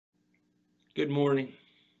Good morning.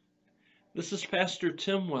 This is Pastor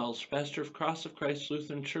Tim Wells, pastor of Cross of Christ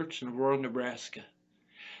Lutheran Church in Aurora, Nebraska.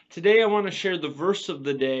 Today I want to share the verse of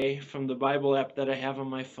the day from the Bible app that I have on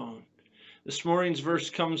my phone. This morning's verse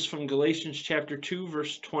comes from Galatians chapter 2,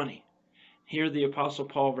 verse 20. Here the Apostle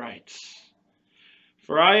Paul writes,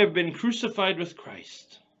 "For I have been crucified with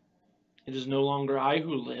Christ. It is no longer I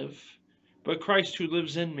who live, but Christ who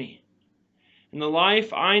lives in me. In the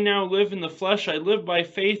life I now live in the flesh, I live by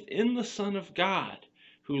faith in the Son of God,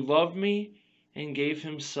 who loved me and gave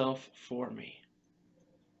himself for me.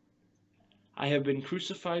 I have been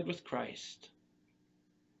crucified with Christ.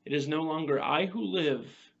 It is no longer I who live,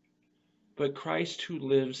 but Christ who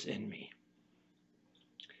lives in me."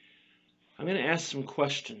 I'm going to ask some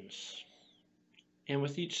questions. And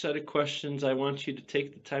with each set of questions, I want you to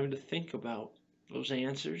take the time to think about those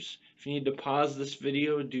answers. If you need to pause this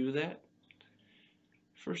video, do that.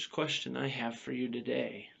 First question I have for you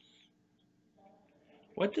today: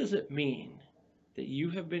 what does it mean that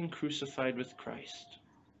you have been crucified with Christ?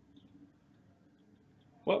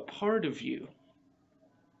 What part of you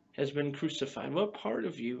has been crucified? What part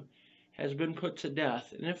of you has been put to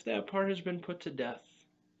death? And if that part has been put to death,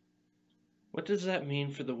 what does that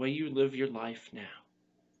mean for the way you live your life now?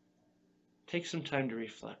 Take some time to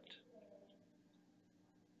reflect.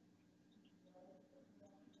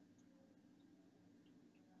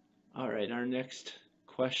 All right, our next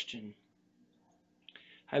question.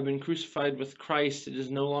 I've been crucified with Christ. It is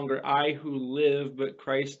no longer I who live, but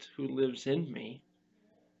Christ who lives in me.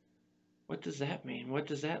 What does that mean? What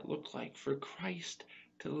does that look like for Christ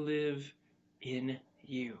to live in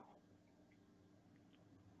you?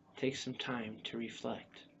 Take some time to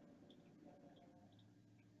reflect.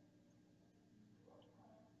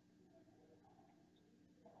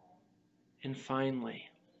 And finally,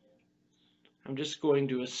 I'm just going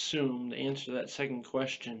to assume the answer to that second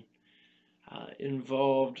question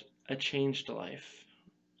involved a changed life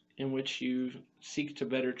in which you seek to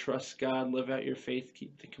better trust God, live out your faith,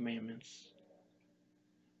 keep the commandments.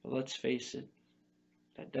 But let's face it,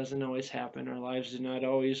 that doesn't always happen. Our lives do not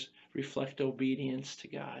always reflect obedience to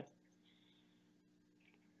God.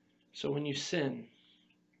 So when you sin,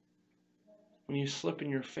 when you slip in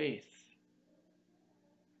your faith,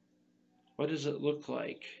 what does it look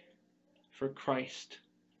like for Christ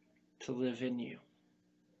to live in you?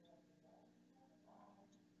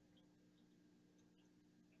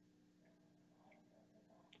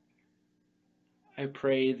 I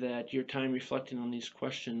pray that your time reflecting on these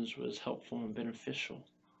questions was helpful and beneficial.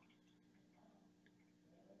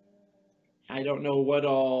 I don't know what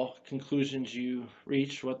all conclusions you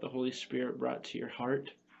reached, what the Holy Spirit brought to your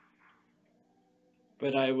heart,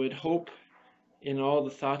 but I would hope in all the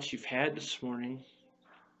thoughts you've had this morning,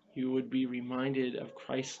 you would be reminded of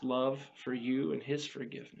Christ's love for you and his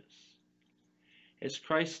forgiveness. As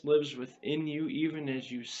Christ lives within you, even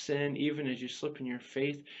as you sin, even as you slip in your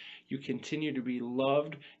faith, you continue to be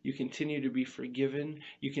loved, you continue to be forgiven,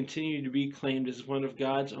 you continue to be claimed as one of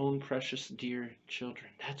God's own precious dear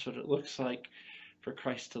children. That's what it looks like for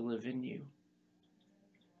Christ to live in you.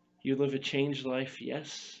 You live a changed life,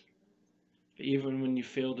 yes, but even when you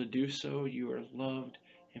fail to do so, you are loved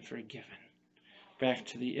and forgiven. Back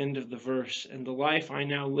to the end of the verse. "And the life I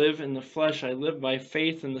now live in the flesh, I live by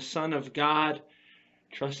faith in the Son of God,"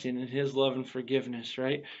 trusting in his love and forgiveness,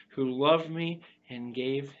 right? "Who loved me and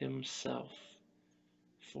gave himself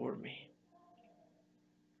for me."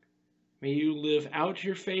 May you live out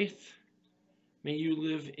your faith. May you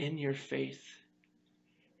live in your faith.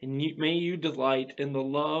 And may you delight in the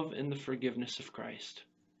love and the forgiveness of Christ.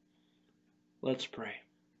 Let's pray.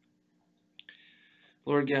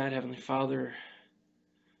 Lord God, Heavenly Father,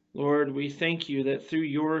 Lord, we thank you that through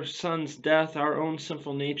your Son's death, our own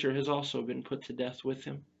sinful nature has also been put to death with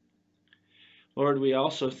him. Lord, we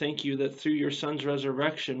also thank you that through your Son's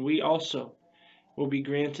resurrection, we also will be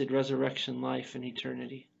granted resurrection life in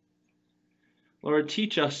eternity. Lord,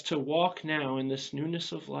 teach us to walk now in this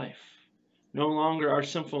newness of life, no longer our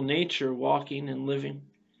sinful nature walking and living,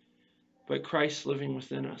 but Christ living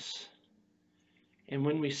within us. And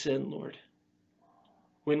when we sin, Lord,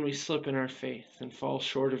 when we slip in our faith and fall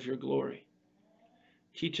short of your glory,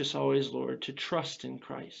 teach us always, Lord, to trust in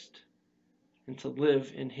Christ and to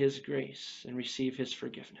live in his grace and receive his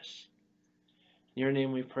forgiveness. In your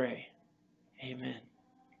name we pray. Amen.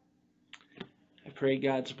 I pray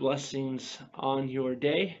God's blessings on your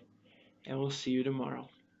day, and we'll see you tomorrow.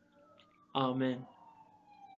 Amen.